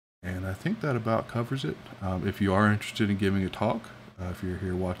And I think that about covers it. If you are interested in giving a talk, if you're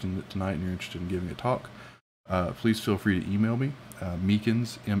here watching it tonight and you're interested in giving a talk, please feel free to email me,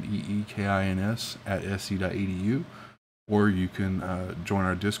 Meekins, Meekins, at sc.edu, or you can join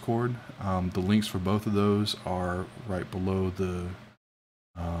our Discord. The links for both of those are right below the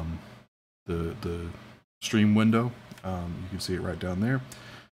stream window. You can see it right down there,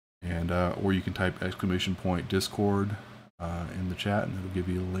 and or you can type !Discord in the chat, and it'll give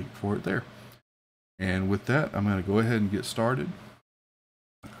you a link for it there. And with that, I'm going to go ahead and get started.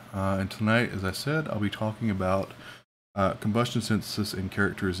 And tonight, as I said, I'll be talking about combustion synthesis and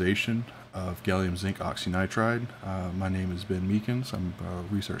characterization of gallium zinc oxynitride. My name is Ben Meekins. I'm a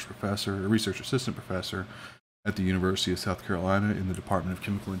research assistant professor at the University of South Carolina in the Department of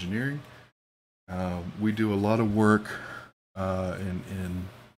Chemical Engineering. We do a lot of work in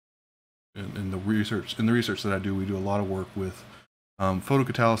the research that I do. We do a lot of work with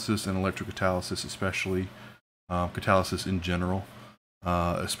photocatalysis and electrocatalysis, especially catalysis in general,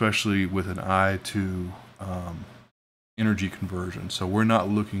 especially with an eye to energy conversion. So we're not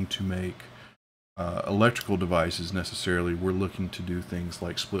looking to make electrical devices necessarily. We're looking to do things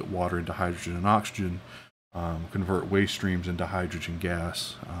like split water into hydrogen and oxygen, convert waste streams into hydrogen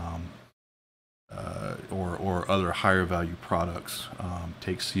gas, or other higher value products,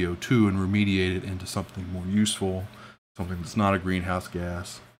 take CO2 and remediate it into something more useful, something that's not a greenhouse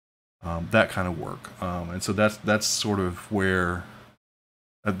gas, that kind of work. And so that's sort of where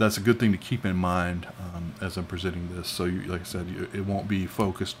that's a good thing to keep in mind as I'm presenting this. So like I said, it won't be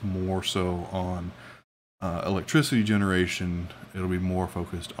focused more so on electricity generation. It'll be more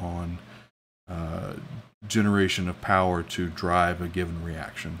focused on generation of power to drive a given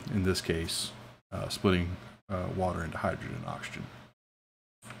reaction. In this case, splitting water into hydrogen and oxygen.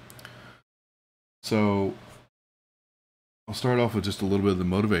 So I'll start off with just a little bit of the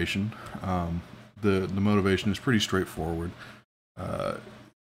motivation. The motivation is pretty straightforward.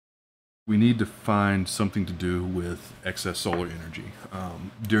 We need to find something to do with excess solar energy.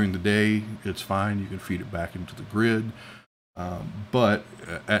 During the day, it's fine. You can feed it back into the grid. But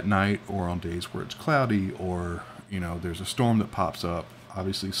at night or on days where it's cloudy or there's a storm that pops up,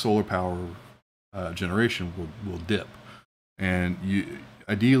 obviously solar power generation will dip. And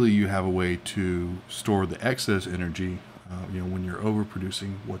ideally you have a way to store the excess energy when you're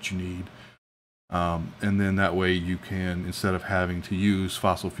overproducing what you need. And then that way you can, instead of having to use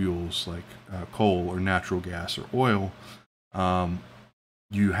fossil fuels like coal or natural gas or oil,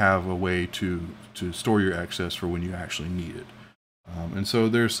 you have a way to store your excess for when you actually need it. And so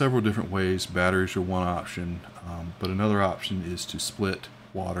there's several different ways. Batteries are one option, but another option is to split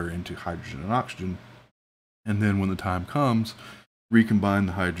water into hydrogen and oxygen, and then when the time comes, recombine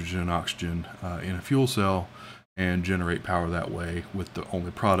the hydrogen and oxygen in a fuel cell and generate power that way, with the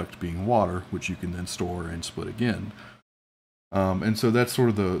only product being water, which you can then store and split again. And so that's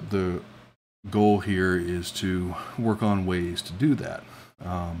sort of the goal here, is to work on ways to do that.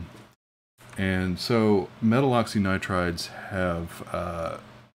 And so metal oxynitrides have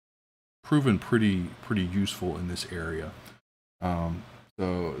proven pretty useful in this area.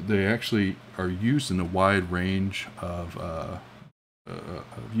 So they actually are used in a wide range of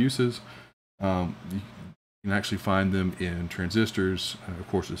uses. You can actually find them in transistors, of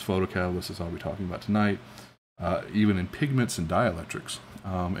course, as photocatalysts, as I'll be talking about tonight, even in pigments and dielectrics.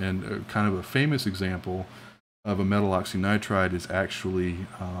 And kind of a famous example of a metal oxynitride is actually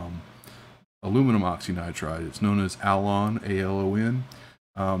aluminum oxynitride. It's known as Alon, A-L-O-N.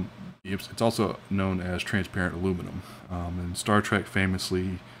 It's also known as transparent aluminum. And Star Trek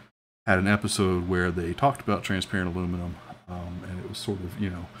famously had an episode where they talked about transparent aluminum, and it was sort of,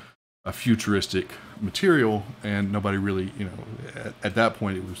 a futuristic material, and nobody really, at that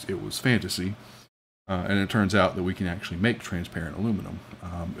point it was fantasy. And it turns out that we can actually make transparent aluminum.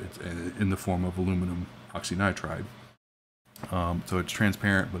 It's in the form of aluminum oxynitride. So it's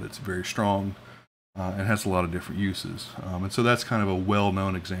transparent, but it's very strong, and has a lot of different uses. And so that's kind of a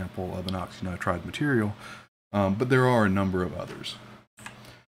well-known example of an oxynitride material, but there are a number of others.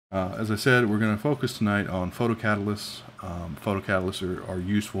 As I said, we're going to focus tonight on photocatalysts. Photocatalysts are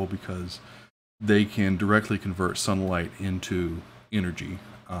useful because they can directly convert sunlight into energy,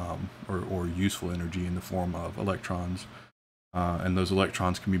 or useful energy in the form of electrons. And those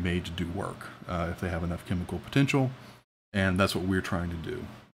electrons can be made to do work if they have enough chemical potential, and that's what we're trying to do.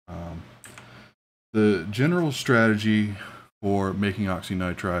 The general strategy for making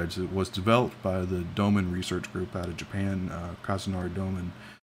oxynitrides was developed by the Doman research group out of Japan, Kazunari Doman.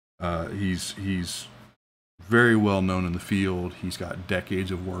 He's very well known in the field. He's got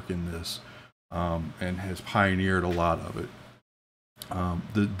decades of work in this, and has pioneered a lot of it.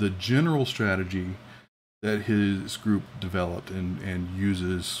 The general strategy that his group developed and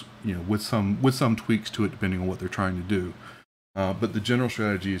uses, with some tweaks to it depending on what they're trying to do. But the general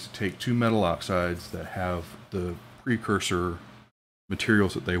strategy is to take two metal oxides that have the precursor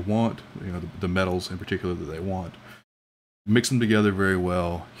materials that they want, the metals in particular that they want, mix them together very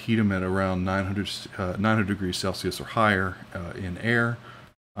well, heat them at around 900 degrees Celsius or higher in air.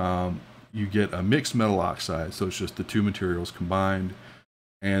 You get a mixed metal oxide, so it's just the two materials combined.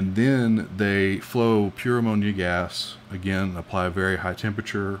 And then they flow pure ammonia gas, again, apply a very high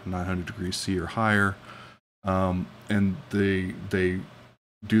temperature, 900 degrees C or higher, and they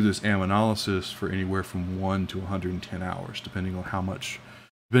do this ammonolysis for anywhere from 1 to 110 hours, depending on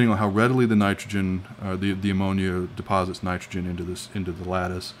how readily the nitrogen, the ammonia deposits nitrogen into the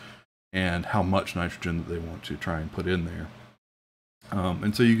lattice, and how much nitrogen that they want to try and put in there.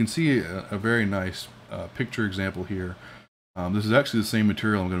 And so you can see a very nice picture example here. This is actually the same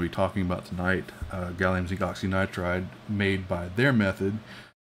material I'm going to be talking about tonight, gallium zinc oxynitride, made by their method.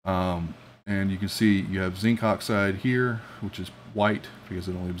 And you can see you have zinc oxide here, which is white because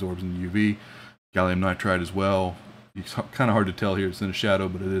it only absorbs in the UV. Gallium nitride as well. It's kind of hard to tell here, it's in a shadow,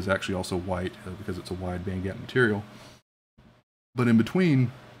 but it is actually also white because it's a wide bandgap material. But in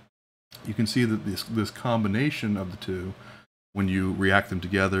between, you can see that this combination of the two, when you react them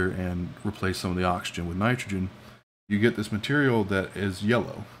together and replace some of the oxygen with nitrogen, you get this material that is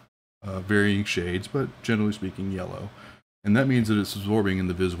yellow, varying shades, but generally speaking yellow. And that means that it's absorbing in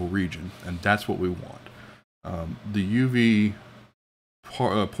the visible region, and that's what we want. The UV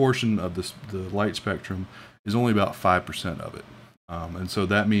portion of the light spectrum is only about 5% of it. And so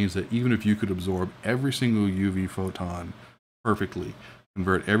that means that even if you could absorb every single UV photon perfectly,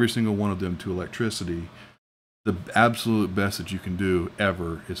 convert every single one of them to electricity, the absolute best that you can do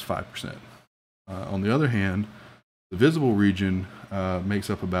ever is 5%. On the other hand, the visible region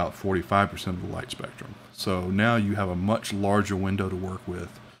makes up about 45% of the light spectrum. So now you have a much larger window to work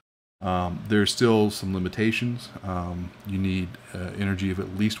with. There's still some limitations. You need energy of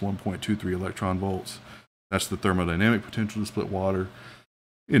at least 1.23 electron volts. That's the thermodynamic potential to split water.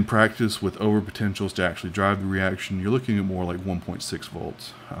 In practice, with overpotentials to actually drive the reaction, you're looking at more like 1.6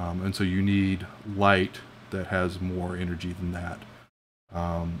 volts. And so you need light that has more energy than that.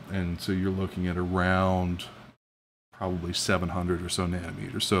 And so you're looking at around probably 700 or so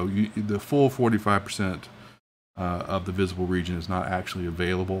nanometers. So the full 45% of the visible region is not actually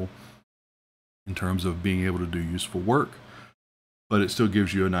available in terms of being able to do useful work, but it still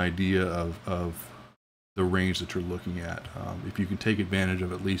gives you an idea of the range that you're looking at. If you can take advantage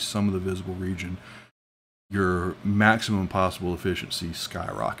of at least some of the visible region, your maximum possible efficiency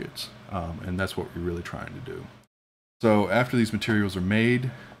skyrockets. And that's what we're really trying to do. So after these materials are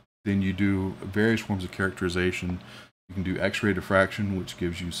made, then you do various forms of characterization. You can do X-ray diffraction, which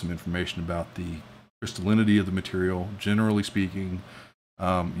gives you some information about the crystallinity of the material. Generally speaking,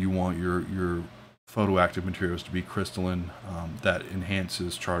 you want your photoactive materials to be crystalline. That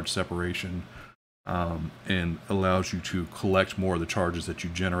enhances charge separation and allows you to collect more of the charges that you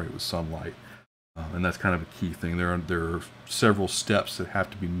generate with sunlight. And that's kind of a key thing. There are several steps that have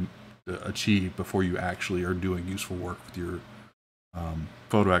to be achieved before you actually are doing useful work with your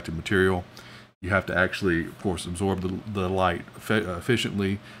photoactive material. You have to actually, of course, absorb the light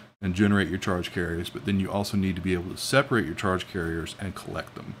efficiently and generate your charge carriers, but then you also need to be able to separate your charge carriers and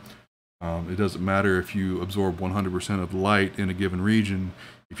collect them. It doesn't matter if you absorb 100% of the light in a given region.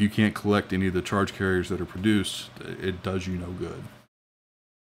 If you can't collect any of the charge carriers that are produced, it does you no good.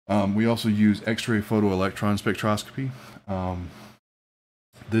 We also use X-ray photoelectron spectroscopy.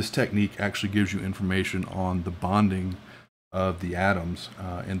 This technique actually gives you information on the bonding of the atoms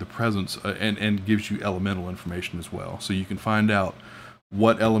and the presence, and gives you elemental information as well. So you can find out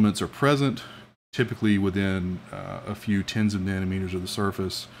what elements are present, typically within a few tens of nanometers of the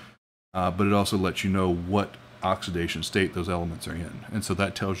surface, but it also lets you know what oxidation state those elements are in. And so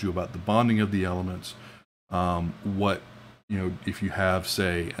that tells you about the bonding of the elements, if you have,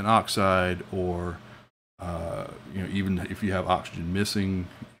 say, an oxide, or even if you have oxygen missing,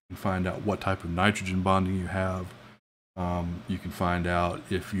 you can find out what type of nitrogen bonding you have. You can find out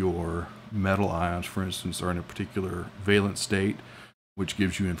if your metal ions, for instance, are in a particular valence state, which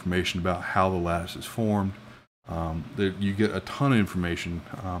gives you information about how the lattice is formed. You get a ton of information,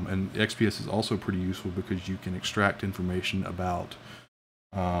 and XPS is also pretty useful because you can extract information about,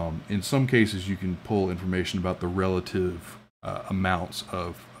 in some cases, you can pull information about the relative amounts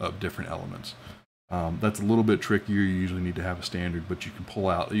of different elements. That's a little bit trickier. You usually need to have a standard, but you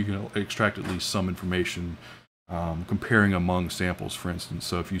can extract at least some information comparing among samples, for instance.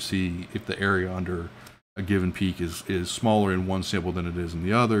 So if the area under a given peak is smaller in one sample than it is in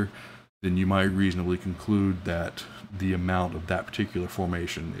the other, then you might reasonably conclude that the amount of that particular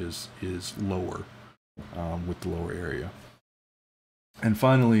formation is lower with the lower area. And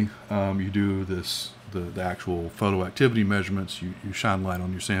finally, you do the actual photoactivity measurements. You shine light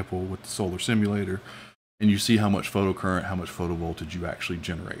on your sample with the solar simulator, and you see how much photocurrent, how much photovoltage you actually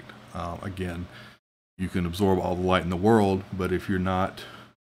generate. Again, you can absorb all the light in the world, but if you're not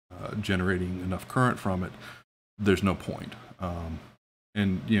generating enough current from it, there's no point.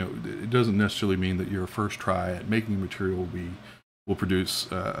 And it doesn't necessarily mean that your first try at making material will produce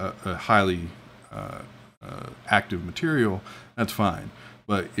a highly active material. That's fine.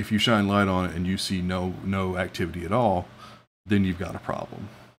 But if you shine light on it and you see no activity at all, then you've got a problem.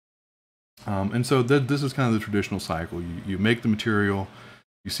 And so this is kind of the traditional cycle. You make the material,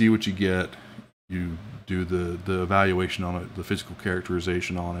 you see what you get, you do the evaluation on it, the physical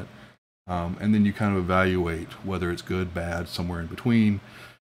characterization on it, and then you kind of evaluate whether it's good, bad, somewhere in between,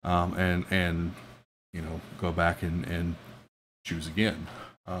 and go back and choose again.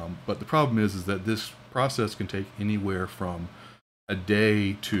 But the problem is that this process can take anywhere from a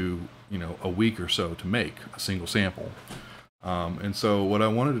day to a week or so to make a single sample. And so what I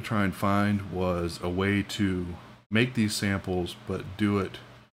wanted to try and find was a way to make these samples but do it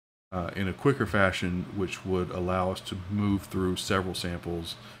in a quicker fashion, which would allow us to move through several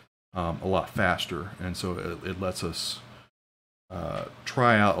samples a lot faster. And so it lets us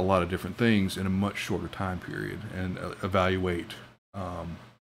try out a lot of different things in a much shorter time period and evaluate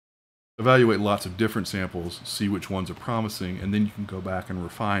lots of different samples, see which ones are promising, and then you can go back and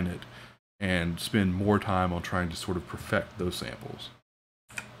refine it and spend more time on trying to sort of perfect those samples.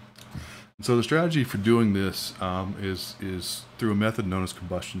 And so the strategy for doing this is through a method known as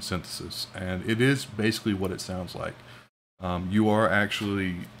combustion synthesis, and it is basically what it sounds like. You are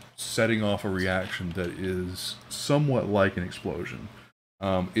actually setting off a reaction that is somewhat like an explosion.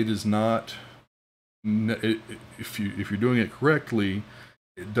 It is not, if you're doing it correctly,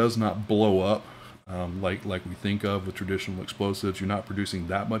 it does not blow up like we think of with traditional explosives. You're not producing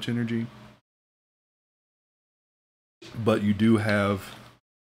that much energy, but you do have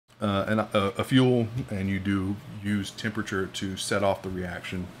a fuel, and you do use temperature to set off the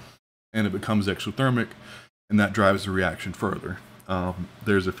reaction, and it becomes exothermic, and that drives the reaction further.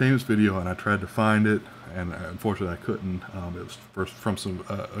 There's a famous video, and I tried to find it, and unfortunately I couldn't. It was from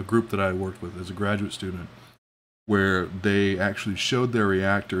a group that I worked with as a graduate student, where they actually showed their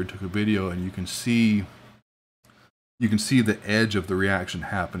reactor and took a video, and you can see the edge of the reaction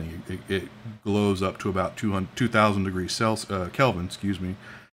happening. It glows up to about 2000 degrees Kelvin,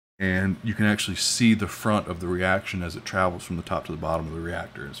 and you can actually see the front of the reaction as it travels from the top to the bottom of the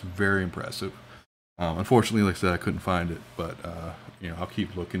reactor. It's very impressive. Unfortunately, like I said, I couldn't find it, but I'll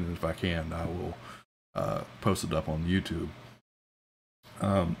keep looking, and if I can, I will post it up on YouTube.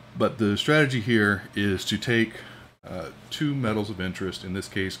 But the strategy here is to take two metals of interest, in this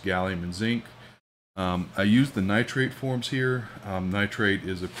case gallium and zinc. I use the nitrate forms here. Nitrate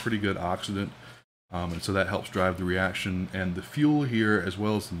is a pretty good oxidant, and so that helps drive the reaction. And the fuel here, as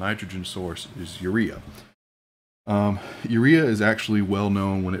well as the nitrogen source, is urea. Urea is actually well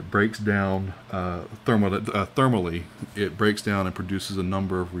known when it breaks down thermally. It breaks down and produces a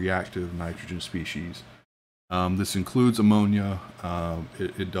number of reactive nitrogen species. This includes ammonia.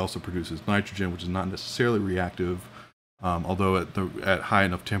 It also produces nitrogen, which is not necessarily reactive, although at high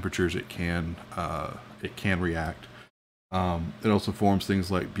enough temperatures it can react. It also forms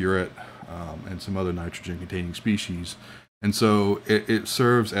things like burette and some other nitrogen-containing species, and so it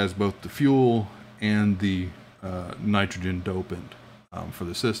serves as both the fuel and the nitrogen dopant for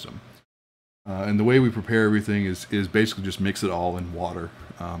the system. And the way we prepare everything is basically just mix it all in water.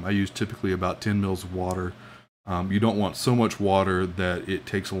 I use typically about 10 mils of water. You don't want so much water that it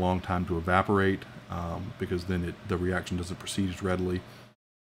takes a long time to evaporate, because then the reaction doesn't proceed as readily.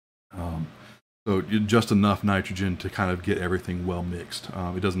 So just enough nitrogen to kind of get everything well mixed.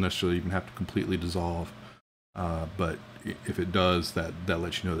 It doesn't necessarily even have to completely dissolve, but if it does, that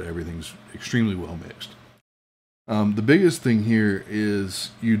lets you know that everything's extremely well mixed. The biggest thing here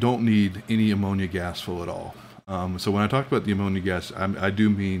is you don't need any ammonia gas flow at all. So when I talked about the ammonia gas, I do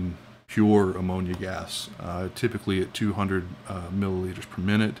mean pure ammonia gas, typically at 200 milliliters per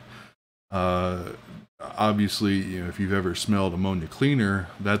minute. Obviously, if you've ever smelled ammonia cleaner,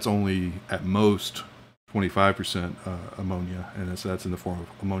 that's only at most 25% ammonia, and that's in the form of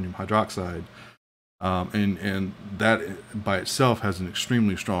ammonium hydroxide. And that by itself has an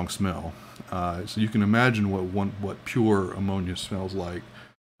extremely strong smell. So you can imagine what pure ammonia smells like,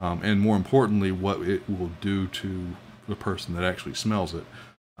 and more importantly, what it will do to the person that actually smells it.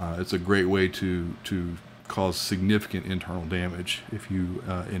 It's a great way to cause significant internal damage if you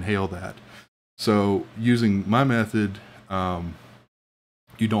inhale that. So using my method,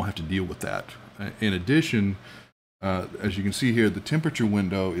 you don't have to deal with that. In addition, as you can see here, the temperature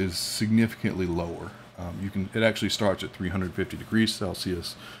window is significantly lower. It actually starts at 350 degrees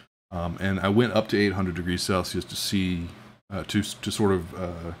Celsius, and I went up to 800 degrees Celsius to see to sort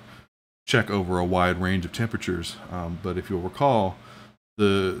of check over a wide range of temperatures. But if you'll recall,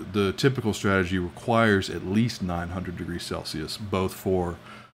 the typical strategy requires at least 900 degrees Celsius, both for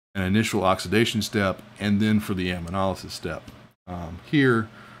an initial oxidation step and then for the ammonolysis step. Here,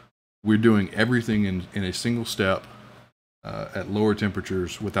 we're doing everything in a single step at lower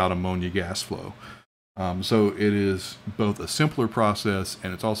temperatures without ammonia gas flow. So it is both a simpler process,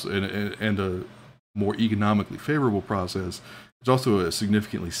 and it's also and a more economically favorable process. It's also a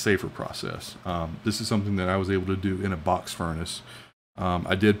significantly safer process. This is something that I was able to do in a box furnace.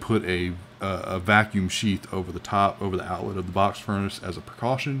 I did put a vacuum sheath over the outlet of the box furnace as a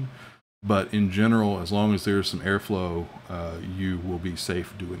precaution, but in general, as long as there's some airflow, you will be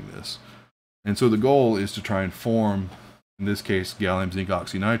safe doing this. And so the goal is to try and form, in this case, gallium zinc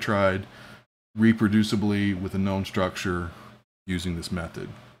oxynitride, reproducibly with a known structure using this method.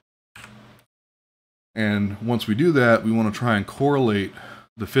 And once we do that, we want to try and correlate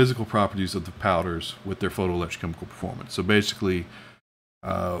the physical properties of the powders with their photoelectrochemical performance. So basically,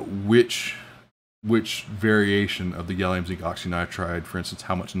 which variation of the gallium zinc oxynitride, for instance,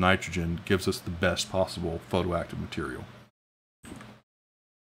 how much nitrogen, gives us the best possible photoactive material.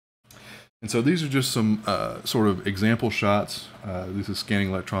 And so these are just some sort of example shots. This is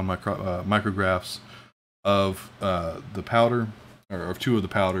scanning electron micrographs of the powder, or of two of the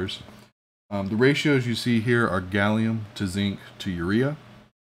powders. The ratios you see here are gallium to zinc to urea.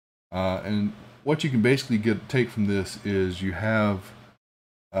 And what you can basically take from this is you have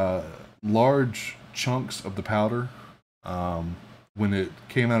large chunks of the powder. When it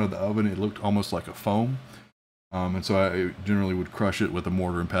came out of the oven, it looked almost like a foam. And so I generally would crush it with a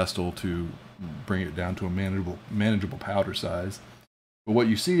mortar and pestle to bring it down to a manageable powder size. But what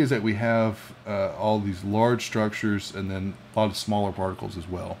you see is that we have all these large structures and then a lot of smaller particles as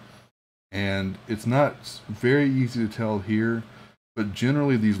well. And it's not very easy to tell here, but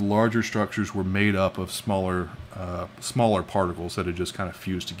generally these larger structures were made up of smaller particles that had just kind of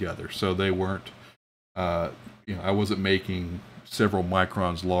fused together. So they weren't, I wasn't making several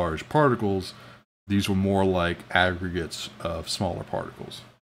microns large particles. These were more like aggregates of smaller particles.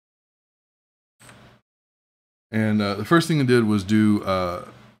 And the first thing I did was do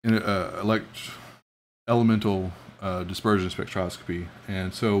elemental dispersion spectroscopy.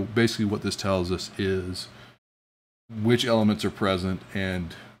 And so basically what this tells us is which elements are present,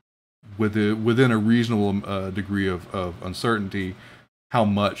 and within a reasonable degree of uncertainty, how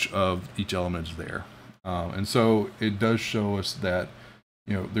much of each element is there. And so it does show us that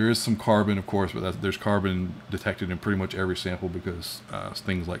there is some carbon, of course, but there's carbon detected in pretty much every sample because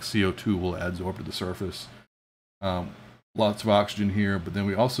things like CO2 will adsorb to the surface. Lots of oxygen here, but then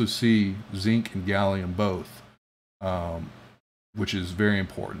we also see zinc and gallium both, which is very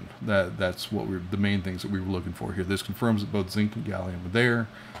important. That's what the main things that we were looking for here. This confirms that both zinc and gallium are there,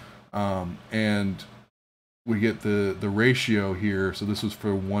 and we get the ratio here. So this was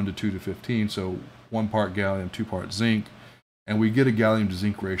for 1 to 2 to 15, so 1 part gallium, 2 parts zinc. And we get a gallium to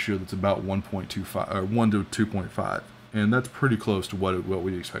zinc ratio that's about 1.25 or 1 to 2.5, and that's pretty close to what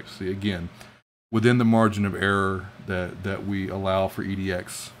we expect to see. Again, within the margin of error that we allow for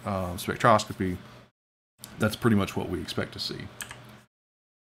EDX spectroscopy, that's pretty much what we expect to see.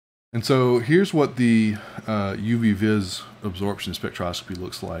 And so here's what the UV-Vis absorption spectroscopy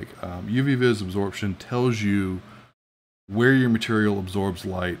looks like. UV-Vis absorption tells you where your material absorbs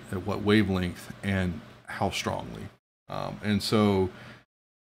light, at what wavelength, and how strongly. And so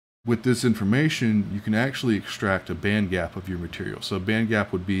with this information, you can actually extract a band gap of your material. So a band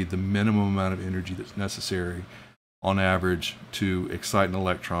gap would be the minimum amount of energy that's necessary on average to excite an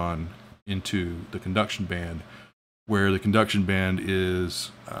electron into the conduction band, where the conduction band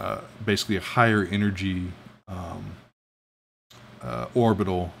is basically a higher energy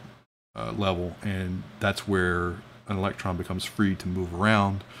orbital level, and that's where an electron becomes free to move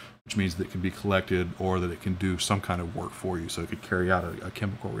around, which means that it can be collected or that it can do some kind of work for you, so it could carry out a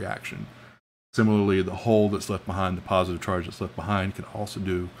chemical reaction. Similarly, the hole that's left behind, the positive charge that's left behind, can also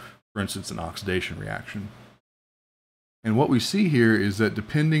do, for instance, an oxidation reaction. And what we see here is that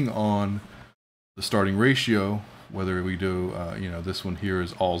depending on the starting ratio, whether we do, this one here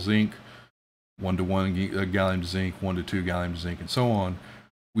is all zinc, 1 to 1 gallium to zinc, 1 to 2 gallium to zinc, and so on,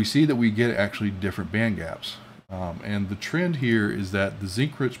 we see that we get actually different band gaps. And the trend here is that the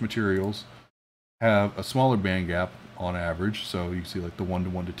zinc-rich materials have a smaller band gap on average. So you can see like the 1 to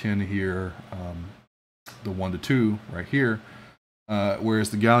 1 to 10 here, the 1 to 2 right here,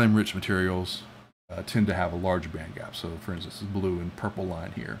 whereas the gallium-rich materials tend to have a larger band gap. So for instance, the blue and purple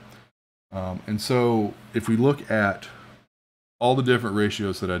line here. And so if we look at all the different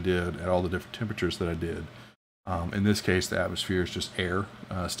ratios that I did at all the different temperatures that I did, in this case, the atmosphere is just air,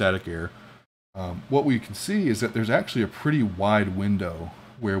 static air. What we can see is that there's actually a pretty wide window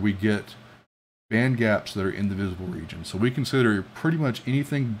where we get band gaps that are in the visible region. So we consider pretty much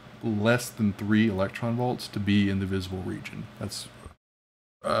anything less than 3 electron volts to be in the visible region. That's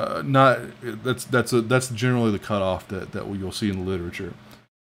that's generally the cutoff that you'll see in the literature.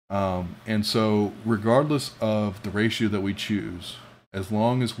 And so regardless of the ratio that we choose, as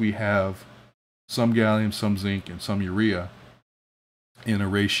long as we have some gallium, some zinc, and some urea in a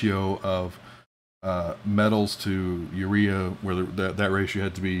ratio of metals to urea, where that ratio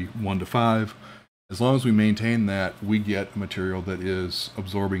had to be 1 to 5, as long as we maintain that, we get a material that is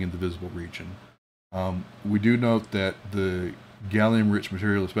absorbing in the visible region. We do note that the gallium-rich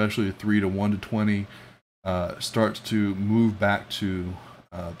material, especially 3 to 1 to 20, starts to move back to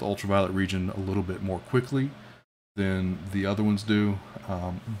the ultraviolet region a little bit more quickly than the other ones do.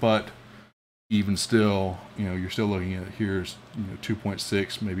 But even still, you're still looking at here's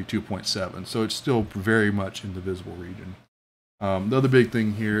 2.6, maybe 2.7. So it's still very much in the visible region. The other big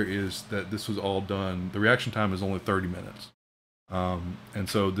thing here is that this was all done, the reaction time is only 30 minutes. And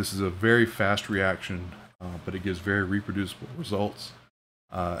so this is a very fast reaction, but it gives very reproducible results,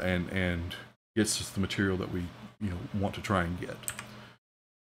 and gets us the material that we want to try and get.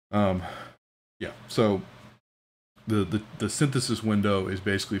 Yeah, so the synthesis window is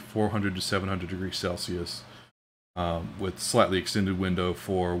basically 400 to 700 degrees Celsius, with slightly extended window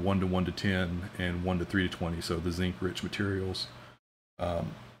for 1 to 1 to 10 and 1 to 3 to 20. So the zinc-rich materials. The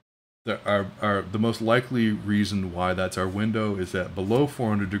most likely reason why that's our window is that below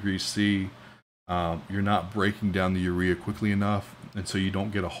 400 degrees C, you're not breaking down the urea quickly enough, and so you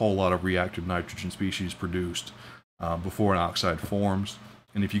don't get a whole lot of reactive nitrogen species produced before an oxide forms.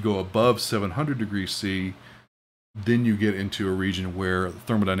 And if you go above 700 degrees C, then you get into a region where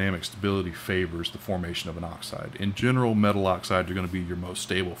thermodynamic stability favors the formation of an oxide. In general, metal oxides are going to be your most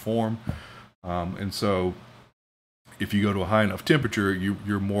stable form. And so if you go to a high enough temperature,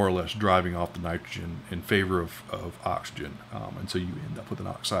 you're more or less driving off the nitrogen in favor of oxygen. And so you end up with an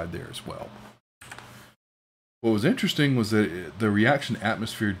oxide there as well. What was interesting was that the reaction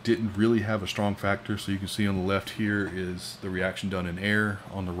atmosphere didn't really have a strong factor. So you can see on the left here is the reaction done in air.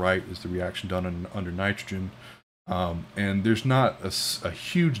 On the right is the reaction done under nitrogen. And there's not a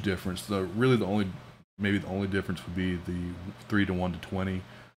huge difference. Maybe the only difference would be the 3 to 1 to 20.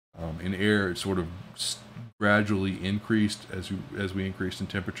 In air, it sort of gradually increased as we increased in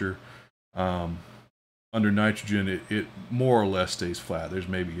temperature. Under nitrogen, it more or less stays flat. There's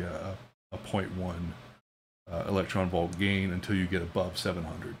maybe a 0.1 electron volt gain until you get above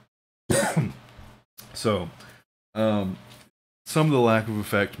 700. So some of the lack of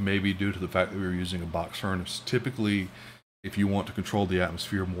effect may be due to the fact that we were using a box furnace. Typically, if you want to control the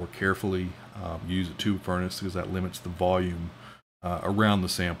atmosphere more carefully, use a tube furnace, because that limits the volume around the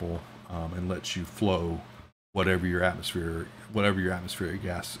sample and lets you flow whatever your atmospheric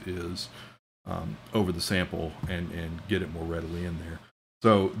gas is over the sample and get it more readily in there.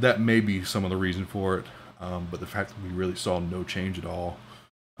 So that may be some of the reason for it, but the fact that we really saw no change at all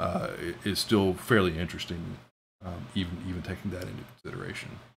is still fairly interesting, even taking that into consideration.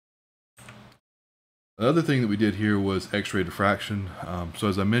 The other thing that we did here was X-ray diffraction. So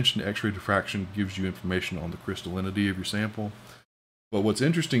as I mentioned, X-ray diffraction gives you information on the crystallinity of your sample. But what's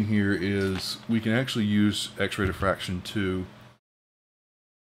interesting here is we can actually use X-ray diffraction to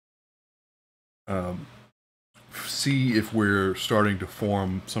see if we're starting to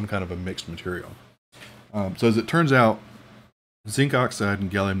form some kind of a mixed material. So as it turns out, zinc oxide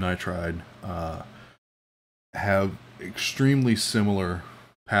and gallium nitride have extremely similar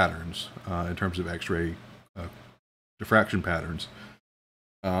patterns in terms of X-ray diffraction patterns.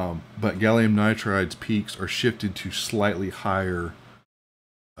 But gallium nitride's peaks are shifted to slightly higher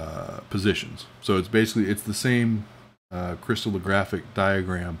positions. So it's the same crystallographic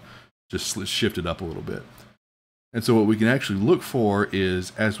diagram, just shifted up a little bit. And so what we can actually look for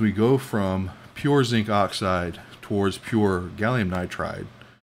is, as we go from pure zinc oxide towards pure gallium nitride,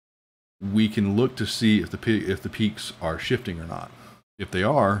 we can look to see if the peaks are shifting or not. If they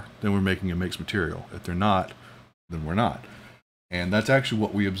are, then we're making a mixed material. If they're not, then we're not. And that's actually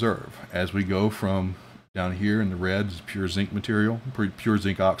what we observe. As we go from down here in the red is pure zinc material, pure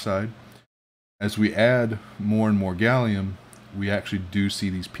zinc oxide. As we add more and more gallium, we actually do see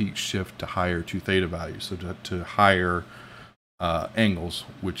these peaks shift to higher 2 theta values, so to higher angles,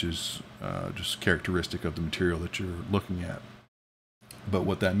 which is just characteristic of the material that you're looking at. But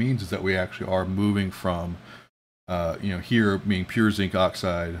what that means is that we actually are moving from, here being pure zinc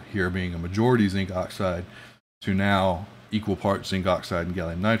oxide, here being a majority zinc oxide, to now equal parts zinc oxide and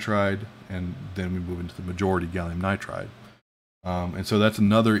gallium nitride, and then we move into the majority gallium nitride. And so that's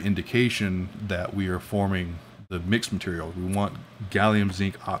another indication that we are forming the mixed material. We want gallium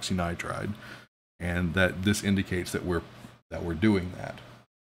zinc oxynitride, and that this indicates that we're doing that.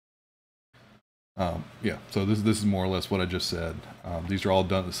 Yeah, so this is more or less what I just said. These are all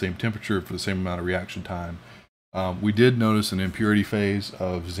done at the same temperature for the same amount of reaction time. We did notice an impurity phase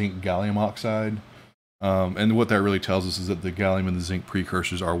of zinc gallium oxide, and what that really tells us is that the gallium and the zinc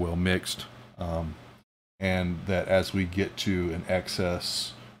precursors are well mixed, and that as we get to an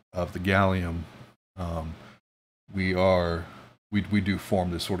excess of the gallium, we do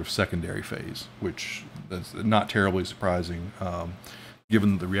form this sort of secondary phase, which is not terribly surprising,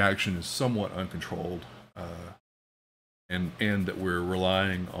 given that the reaction is somewhat uncontrolled, and that we're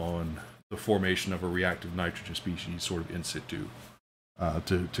relying on the formation of a reactive nitrogen species sort of in situ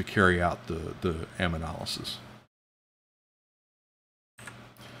to carry out the aminolysis.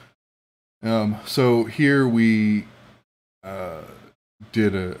 So here we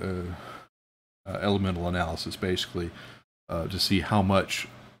did a elemental analysis, basically, to see how much,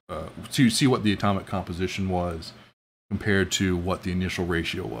 to see what the atomic composition was compared to what the initial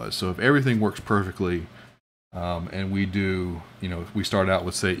ratio was. So if everything works perfectly, and we do, if we start out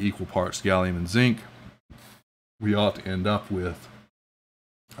with, say, equal parts gallium and zinc, we ought to end up with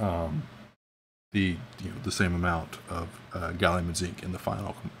the same amount of gallium and zinc in the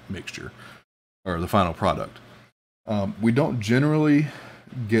final mixture, or the final product. We don't generally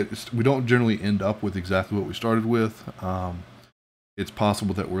end up with exactly what we started with. It's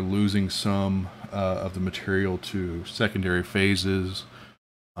possible that we're losing some of the material to secondary phases,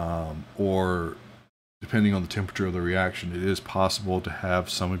 or depending on the temperature of the reaction, it is possible to have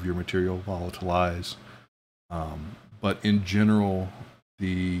some of your material volatilize. But in general,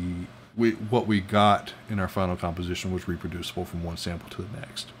 what we got in our final composition was reproducible from one sample to the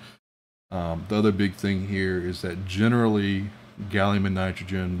next. The other big thing here is that generally gallium and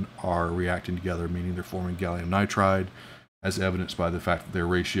nitrogen are reacting together, meaning they're forming gallium nitride, as evidenced by the fact that their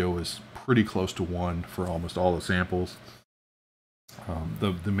ratio is pretty close to 1 for almost all the samples.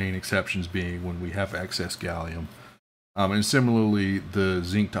 The main exceptions being when we have excess gallium. And similarly, the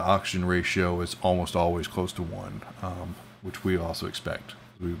zinc to oxygen ratio is almost always close to 1, which we also expect.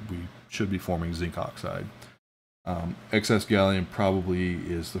 We should be forming zinc oxide. Excess gallium probably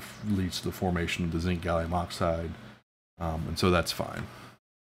leads to the formation of the zinc gallium oxide, and so that's fine.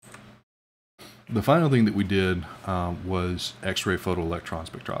 The final thing that we did was X-ray photoelectron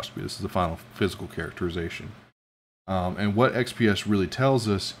spectroscopy. This is the final physical characterization. And what XPS really tells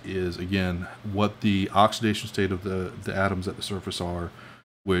us is, again, what the oxidation state of the atoms at the surface are,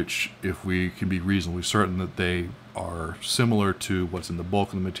 which, if we can be reasonably certain that they are similar to what's in the bulk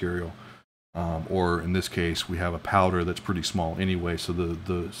of the material, or in this case, we have a powder that's pretty small anyway, so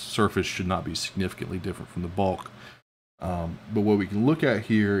the surface should not be significantly different from the bulk. But what we can look at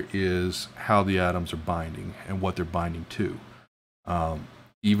here is how the atoms are binding and what they're binding to.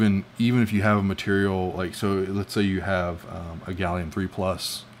 Even if you have a material like, so let's say you have a gallium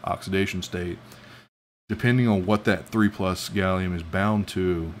 3+ oxidation state, depending on what that 3+ gallium is bound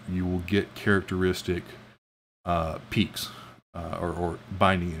to, you will get characteristic peaks, or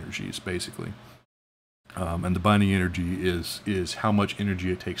binding energies, basically. And the binding energy is how much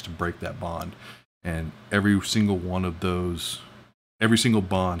energy it takes to break that bond. And every single one of those, every single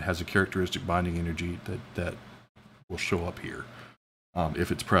bond has a characteristic binding energy that will show up here,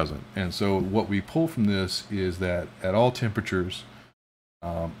 if it's present. And so what we pull from this is that at all temperatures,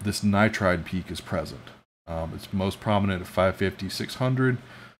 this nitride peak is present. It's most prominent at 550, 600,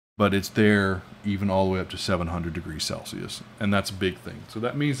 but it's there even all the way up to 700 degrees Celsius. And that's a big thing. So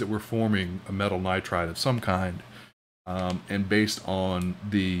that means that we're forming a metal nitride of some kind. And based on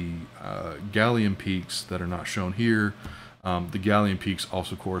the gallium peaks that are not shown here, the gallium peaks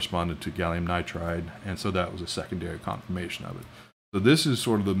also corresponded to gallium nitride, and so that was a secondary confirmation of it. So this is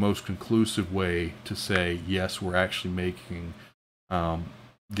sort of the most conclusive way to say, yes, we're actually making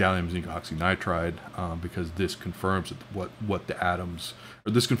gallium zinc oxynitride, because this confirms what the atoms,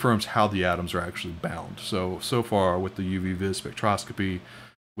 or this confirms how the atoms are actually bound. So far with the UV-vis spectroscopy,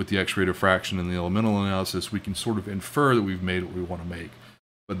 with the X-ray diffraction and the elemental analysis, we can sort of infer that we've made what we want to make,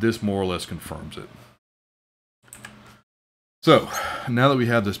 but this more or less confirms it. So now that we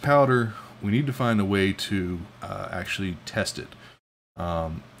have this powder, we need to find a way to actually test it.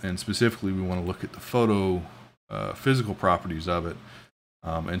 And specifically, we want to look at the physical properties of it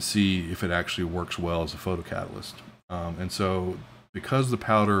and see if it actually works well as a photocatalyst. And so because the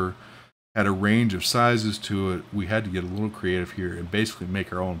powder had a range of sizes to it, we had to get a little creative here and basically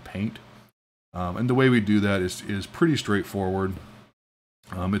make our own paint. And the way we do that is pretty straightforward.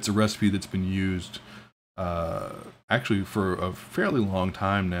 It's a recipe that's been used actually for a fairly long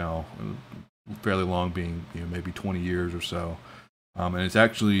time now, fairly long being maybe 20 years or so. And it's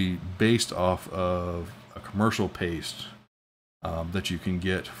actually based off of a commercial paste that you can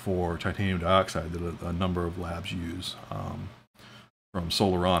get for titanium dioxide that a number of labs use from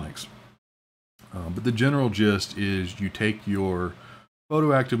Solaronics. But the general gist is you take your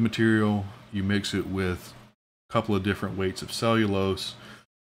photoactive material, you mix it with a couple of different weights of cellulose,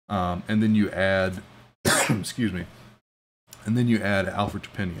 and then you add, excuse me, and then you add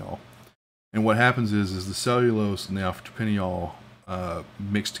alpha-terpineol. And what happens is the cellulose and the alpha-terpineol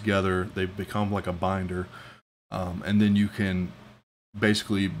mix together, they become like a binder, and then you can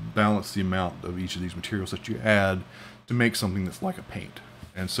basically balance the amount of each of these materials that you add to make something that's like a paint.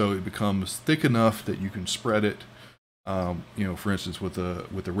 And so it becomes thick enough that you can spread it, for instance, with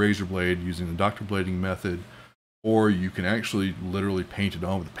a razor blade using the doctor blading method, or you can actually literally paint it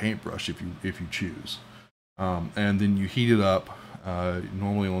on with a paintbrush if you choose. And then you heat it up.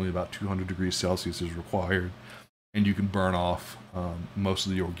 Normally only about 200 degrees Celsius is required, and you can burn off most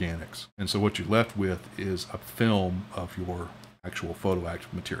of the organics. And so what you're left with is a film of your actual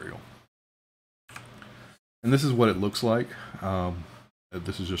photoactive material. And this is what it looks like.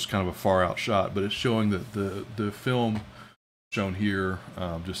 This is just kind of a far out shot, but it's showing that the film shown here,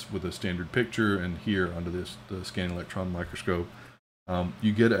 just with a standard picture, and here under the scanning electron microscope,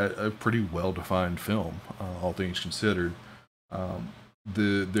 you get a pretty well-defined film, all things considered.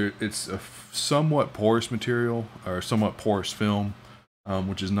 It's a somewhat porous material, or somewhat porous film,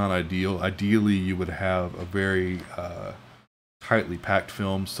 which is not ideal. Ideally, you would have a very tightly packed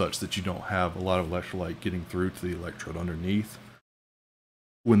film such that you don't have a lot of electrolyte getting through to the electrode underneath.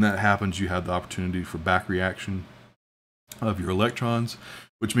 When that happens, you have the opportunity for back reaction of your electrons,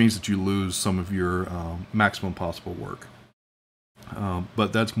 which means that you lose some of your maximum possible work.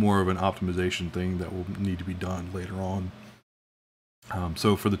 But that's more of an optimization thing that will need to be done later on.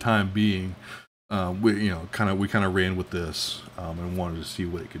 So for the time being, we kind of ran with this and wanted to see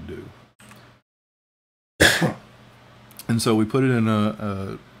what it could do. And so we put it in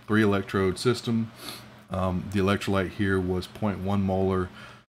a 3 electrode system. The electrolyte here was 0.1 molar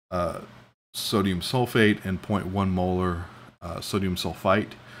sodium sulfate and 0.1 molar sodium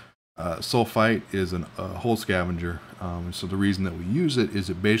sulfite. Sulfite is a whole scavenger, and so the reason that we use it is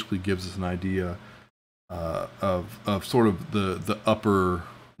it basically gives us an idea of sort of the upper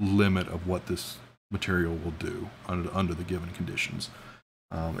limit of what this material will do under the given conditions.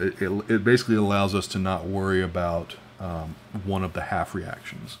 It basically allows us to not worry about one of the half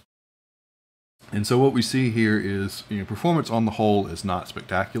reactions. And so what we see here is, performance on the whole is not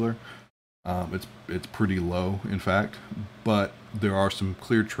spectacular. It's pretty low, in fact, but there are some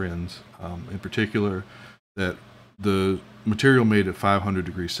clear trends, in particular that the material made at 500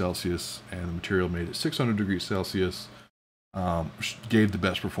 degrees Celsius and the material made at 600 degrees Celsius gave the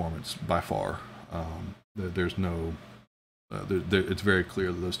best performance by far. There's no, it's very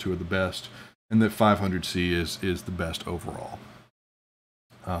clear that those two are the best, and that 500C is the best overall.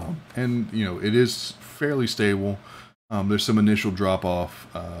 And it is fairly stable. There's some initial drop off,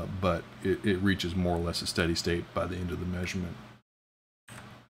 but it reaches more or less a steady state by the end of the measurement.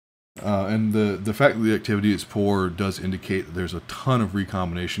 And the fact that the activity is poor does indicate that there's a ton of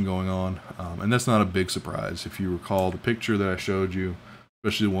recombination going on, and that's not a big surprise. If you recall the picture that I showed you,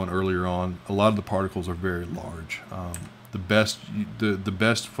 especially the one earlier on, a lot of the particles are very large. The best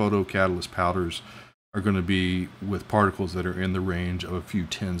photocatalyst powders are going to be with particles that are in the range of a few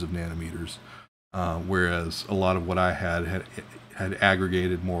tens of nanometers, whereas a lot of what I had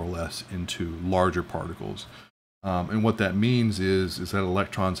aggregated more or less into larger particles. And what that means is that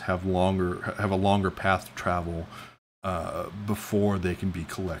electrons have a longer path to travel before they can be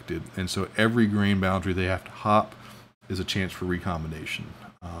collected, and so every grain boundary they have to hop is a chance for recombination.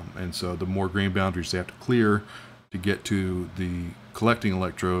 And so the more grain boundaries they have to clear to get to the collecting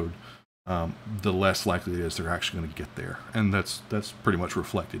electrode, the less likely it is they're actually going to get there, and that's pretty much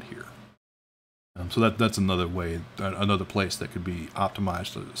reflected here. So that's another way, another place that could be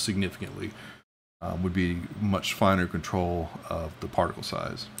optimized significantly. Would be much finer control of the particle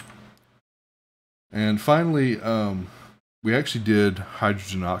size. And finally, we actually did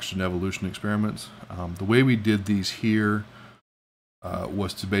hydrogen-oxygen evolution experiments. The way we did these here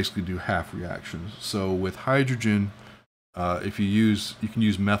was to basically do half reactions. So with hydrogen, if you can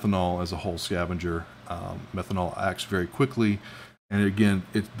use methanol as a whole scavenger. Methanol acts very quickly, and again,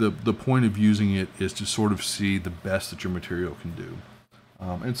 the point of using it is to sort of see the best that your material can do.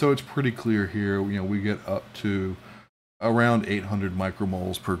 And so it's pretty clear here. We get up to around 800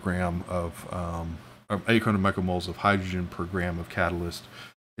 micromoles per gram of 800 micromoles of hydrogen per gram of catalyst.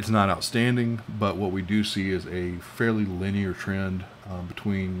 It's not outstanding, but what we do see is a fairly linear trend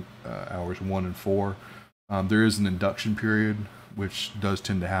between hours 1 and 4. There is an induction period, which does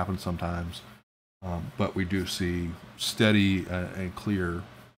tend to happen sometimes, but we do see steady and clear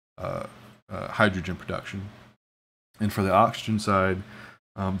hydrogen production. And for the oxygen side,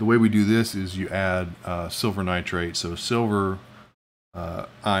 the way we do this is you add silver nitrate. So silver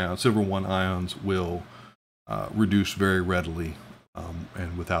 1 ions will reduce very readily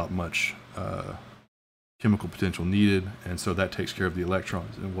and without much chemical potential needed, and so that takes care of the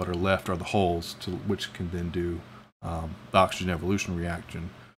electrons, and what are left are the holes, which can then do the oxygen evolution reaction.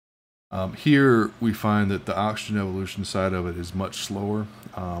 Here we find that the oxygen evolution side of it is much slower,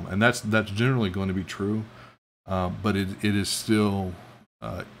 and that's generally going to be true, but it is still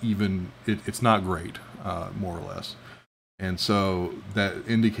it's not great, more or less. And so that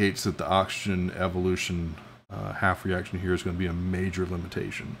indicates that the oxygen evolution half reaction here is going to be a major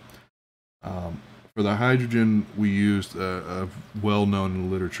limitation. For the hydrogen, we used a well-known in the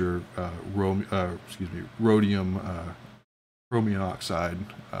literature rhodium chromium oxide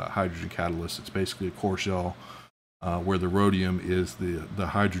hydrogen catalyst. It's basically a core shell where the rhodium is the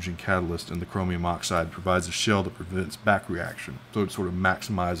hydrogen catalyst, and the chromium oxide provides a shell that prevents back reaction. So it sort of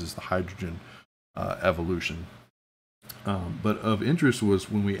maximizes the hydrogen evolution. But of interest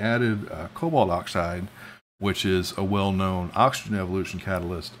was when we added cobalt oxide, which is a well-known oxygen evolution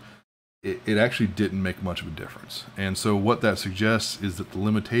catalyst. It actually didn't make much of a difference. And so what that suggests is that the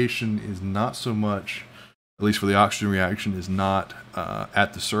limitation is not so much, at least for the oxygen reaction, is not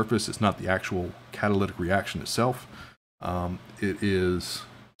at the surface. It's not the actual catalytic reaction itself. It is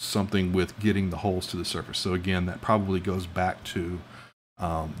something with getting the holes to the surface. So again, that probably goes back to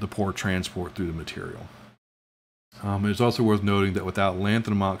the poor transport through the material. It's also worth noting that without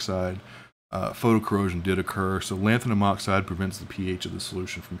lanthanum oxide, photocorrosion did occur. So lanthanum oxide prevents the pH of the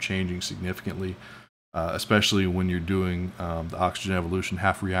solution from changing significantly, especially when you're doing the oxygen evolution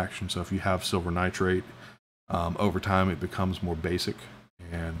half reaction. So if you have silver nitrate, over time it becomes more basic,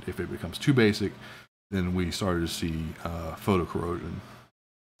 and if it becomes too basic, then we started to see photocorrosion.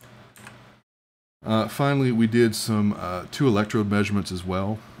 Finally, we did some 2 electrode measurements as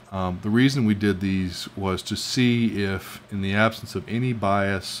well. The reason we did these was to see if, in the absence of any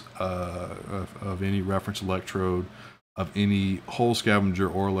bias of any reference electrode, of any hole scavenger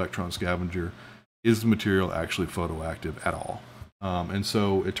or electron scavenger, is the material actually photoactive at all? And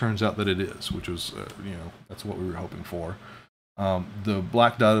so it turns out that it is, which was, that's what we were hoping for. The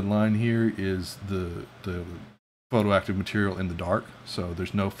black dotted line here is the photoactive material in the dark, so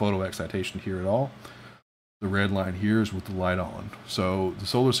there's no photo excitation here at all. The red line here is with the light on. So the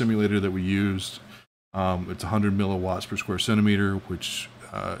solar simulator that we used, it's 100 milliwatts per square centimeter, which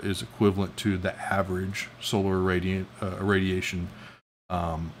is equivalent to the average solar irradiation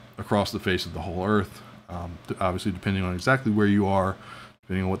across the face of the whole Earth. Obviously, depending on exactly where you are,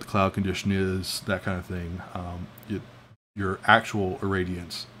 depending on what the cloud condition is, that kind of thing, your actual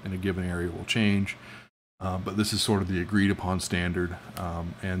irradiance in a given area will change. But this is sort of the agreed upon standard,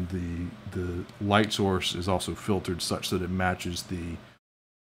 and the light source is also filtered such that it matches the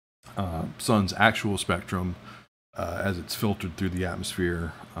sun's actual spectrum as it's filtered through the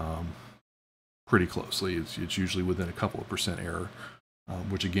atmosphere pretty closely. It's usually within a couple of % error,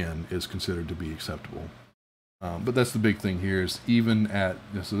 which again is considered to be acceptable. But that's the big thing here, is even at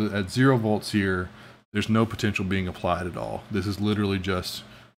 0 volts here, there's no potential being applied at all. This is literally just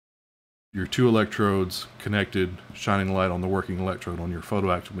your 2 electrodes connected, shining the light on the working electrode on your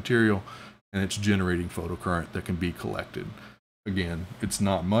photoactive material, and it's generating photocurrent that can be collected. Again, it's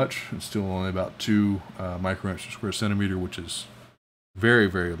not much. It's still only about 2 microamps per square centimeter, which is very,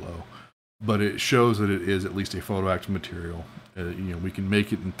 very low. But it shows that it is at least a photoactive material. We can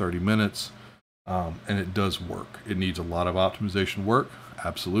make it in 30 minutes, and it does work. It needs a lot of optimization work,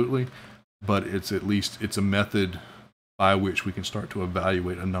 absolutely, but it's a method by which we can start to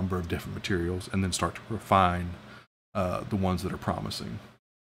evaluate a number of different materials and then start to refine the ones that are promising.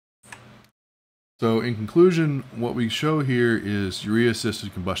 So in conclusion, what we show here is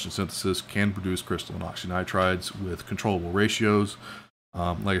urea-assisted combustion synthesis can produce crystalline oxynitrides with controllable ratios.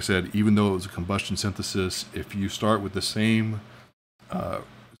 Like I said, even though it was a combustion synthesis, if you start with the same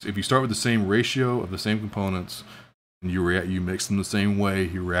ratio of the same components, and you mix them the same way,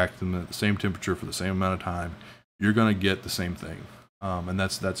 you react them at the same temperature for the same amount of time, you're going to get the same thing, and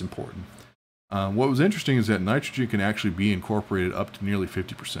that's important. What was interesting is that nitrogen can actually be incorporated up to nearly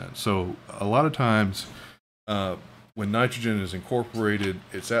 50%. So a lot of times, when nitrogen is incorporated,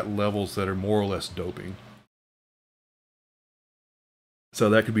 it's at levels that are more or less doping. So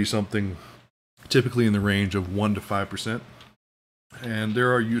that could be something typically in the range of 1 to 5%, and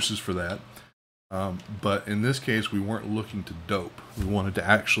there are uses for that. But in this case, we weren't looking to dope. We wanted to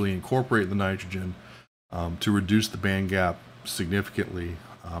actually incorporate the nitrogen to reduce the band gap significantly,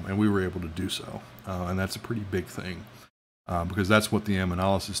 and we were able to do so. And that's a pretty big thing, because that's what the M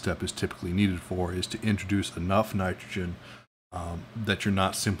analysis step is typically needed for, is to introduce enough nitrogen that you're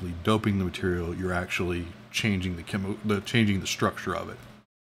not simply doping the material, you're actually changing the structure of it.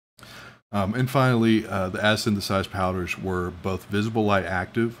 And finally, the as synthesized powders were both visible light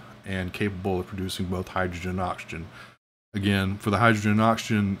active and capable of producing both hydrogen and oxygen. Again, for the hydrogen and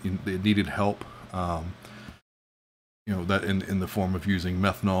oxygen, it needed help, that in the form of using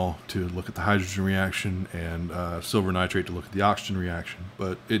methanol to look at the hydrogen reaction and silver nitrate to look at the oxygen reaction.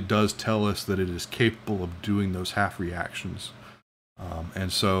 But it does tell us that it is capable of doing those half reactions.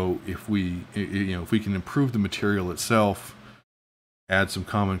 And so if we can improve the material itself, add some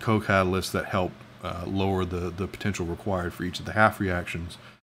common co-catalysts that help lower the potential required for each of the half reactions,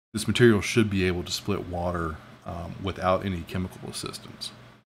 this material should be able to split water without any chemical assistance.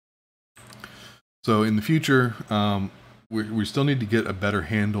 So in the future, we still need to get a better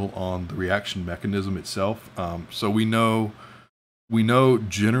handle on the reaction mechanism itself. So we know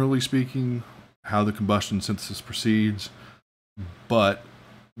generally speaking how the combustion synthesis proceeds, but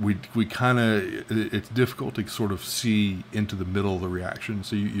we kind of, it's difficult to sort of see into the middle of the reaction.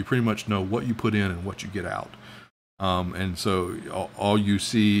 So you pretty much know what you put in and what you get out. And so all you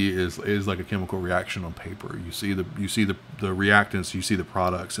see is like a chemical reaction on paper. You see the reactants, you see the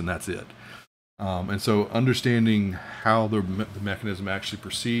products, and that's it. And so understanding how the mechanism actually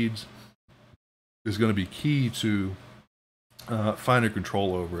proceeds is going to be key to finer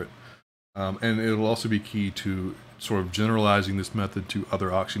control over it. And it'll also be key to sort of generalizing this method to other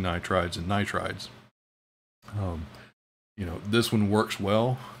oxynitrides and nitrides. This one works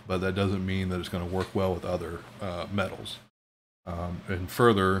well, but that doesn't mean that it's going to work well with other metals. And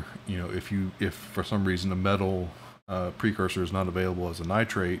further, if for some reason a metal precursor is not available as a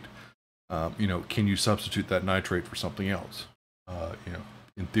nitrate, can you substitute that nitrate for something else?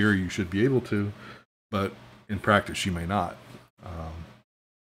 In theory, you should be able to, but in practice, you may not.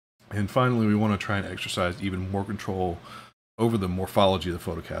 And finally, we want to try and exercise even more control over the morphology of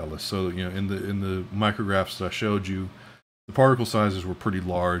the photocatalyst. So, in the micrographs that I showed you, the particle sizes were pretty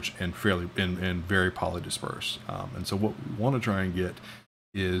large and very polydispersed. And so what we want to try and get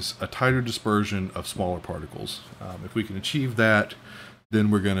is a tighter dispersion of smaller particles. If we can achieve that, then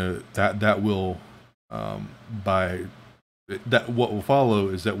we're gonna what will follow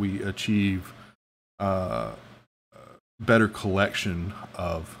is that we achieve better collection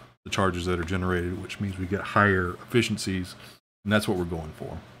of the charges that are generated, which means we get higher efficiencies, and that's what we're going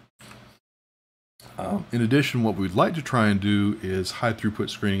for. In addition, what we'd like to try and do is high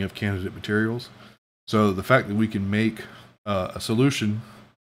throughput screening of candidate materials. So the fact that we can make a solution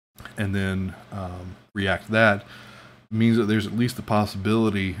and then react that means that there's at least the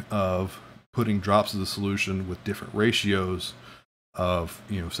possibility of putting drops of the solution with different ratios of,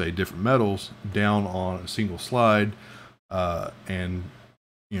 say different metals down on a single slide, and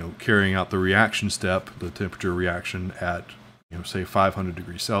carrying out the reaction step, the temperature reaction at, say 500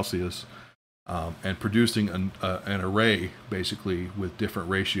 degrees Celsius, and producing an array basically with different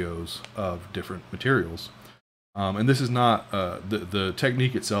ratios of different materials. And this is not, the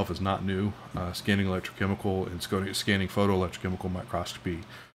technique itself is not new. Scanning electrochemical and scanning photoelectrochemical microscopy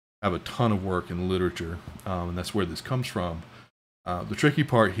have a ton of work in the literature, and that's where this comes from. The tricky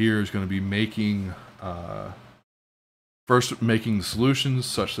part here is going to be first making the solutions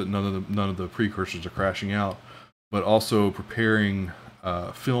such that none of the precursors are crashing out, but also preparing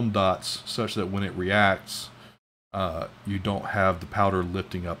film dots such that when it reacts, you don't have the powder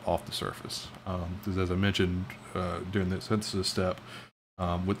lifting up off the surface. Because as I mentioned during the synthesis step,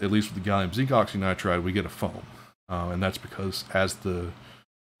 at least with the gallium zinc oxynitride, we get a foam. And that's because as the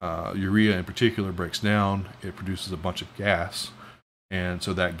urea in particular breaks down, it produces a bunch of gas. And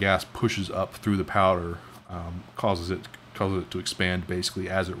so that gas pushes up through the powder, causes it to expand basically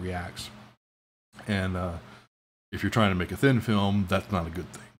as it reacts. And if you're trying to make a thin film, that's not a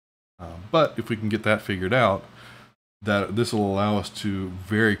good thing. But if we can get that figured out, that this will allow us to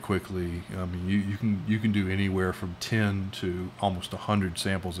very quickly, you can do anywhere from 10 to almost 100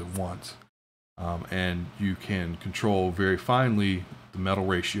 samples at once. and you can control very finely the metal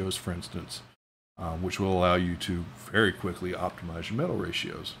ratios, for instance, which will allow you to very quickly optimize your metal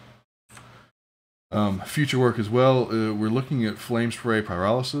ratios. Future work as well, we're looking at flame spray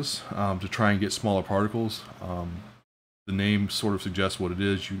pyrolysis to try and get smaller particles. The name sort of suggests what it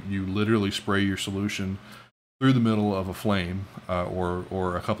is. You literally spray your solution through the middle of a flame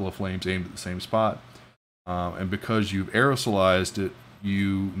or a couple of flames aimed at the same spot. And because you've aerosolized it,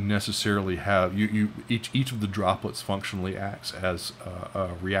 you necessarily have each of the droplets functionally acts as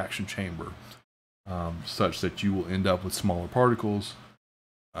a reaction chamber, such that you will end up with smaller particles.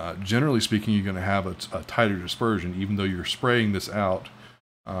 Generally speaking, you're going to have a tighter dispersion, even though you're spraying this out.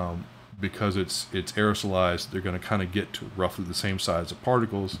 Because it's aerosolized, they're going to kind of get to roughly the same size of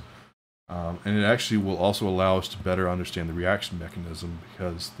particles. And it actually will also allow us to better understand the reaction mechanism,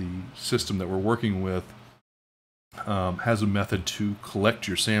 because the system that we're working with has a method to collect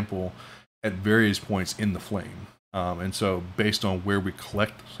your sample at various points in the flame. And so based on where we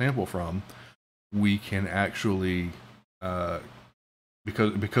collect the sample from, we can actually,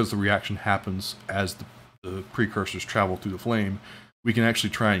 because the reaction happens as the precursors travel through the flame, we can actually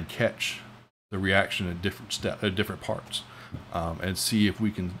try and catch the reaction at different parts, and see if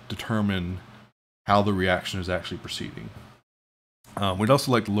we can determine how the reaction is actually proceeding. We'd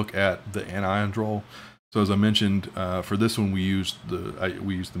also like to look at the anion role. So as I mentioned, for this one we used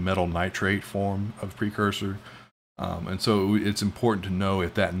the metal nitrate form of precursor, and so it's important to know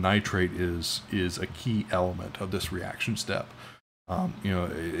if that nitrate is a key element of this reaction step.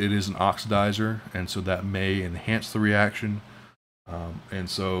 It is an oxidizer, and so that may enhance the reaction. And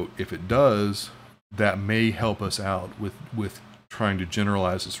so if it does, that may help us out with trying to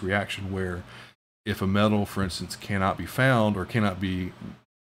generalize this reaction, where if a metal, for instance, cannot be found or cannot be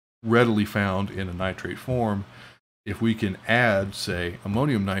readily found in a nitrate form, if we can add, say,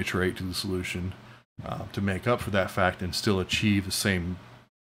 ammonium nitrate to the solution to make up for that fact and still achieve the same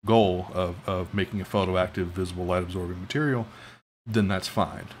goal of making a photoactive, visible, light-absorbing material, then that's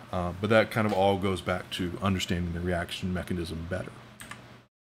fine. But that kind of all goes back to understanding the reaction mechanism better.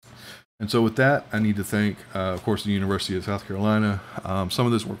 And so with that, I need to thank, of course, the University of South Carolina. Some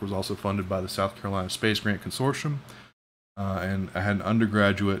of this work was also funded by the South Carolina Space Grant Consortium. And I had an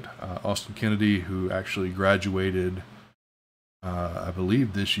undergraduate, Austin Kennedy, who actually graduated, I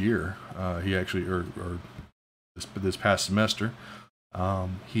believe, this year. He actually, or this past semester.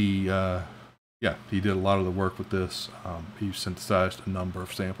 He did a lot of the work with this. He synthesized a number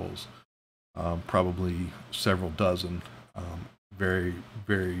of samples, probably several dozen, very,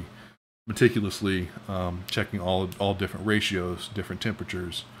 very meticulously, checking all different ratios, different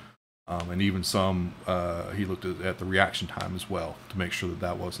temperatures, and even some, he looked at the reaction time as well to make sure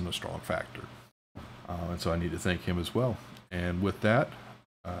that wasn't a strong factor. And so I need to thank him as well. And with that,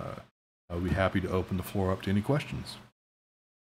 I'll be happy to open the floor up to any questions.